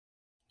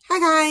Hi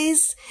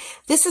guys,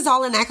 this is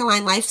All in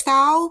Alkaline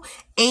Lifestyle,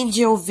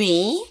 Angel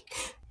V.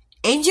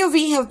 Angel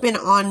V have been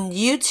on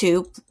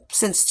YouTube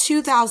since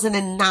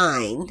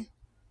 2009.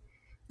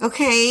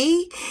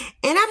 Okay,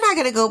 and I'm not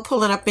going to go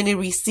pulling up any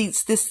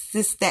receipts,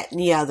 this, that, and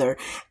the other.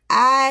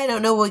 I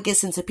don't know what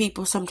gets into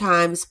people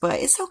sometimes, but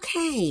it's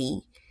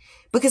okay.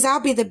 Because I'll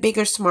be the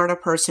bigger, smarter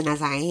person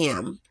as I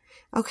am.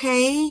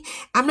 Okay?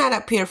 I'm not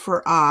up here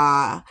for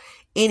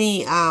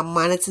any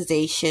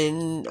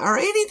monetization or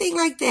anything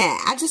like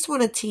that. I just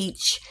want to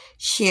teach,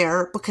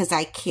 share, because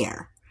I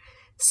care.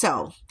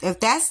 So,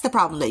 if that's the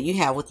problem that you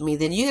have with me,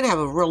 then you're going to have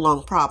a real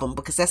long problem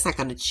because that's not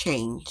going to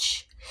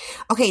change.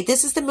 Okay,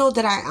 this is the meal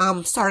that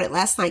I started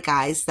last night,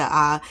 guys.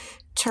 The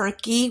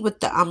turkey with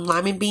the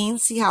lima and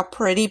beans. See how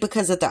pretty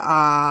because of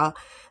the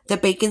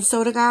baking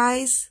soda,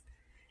 guys?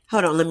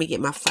 Hold on, let me get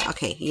my,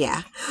 okay,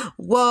 yeah.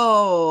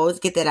 Whoa, let's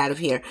get that out of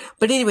here.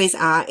 But anyways,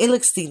 it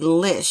looks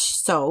delish.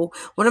 So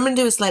what I'm going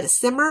to do is let it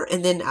simmer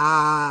and then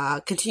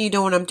continue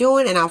doing what I'm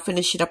doing and I'll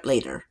finish it up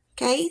later.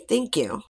 Okay, thank you.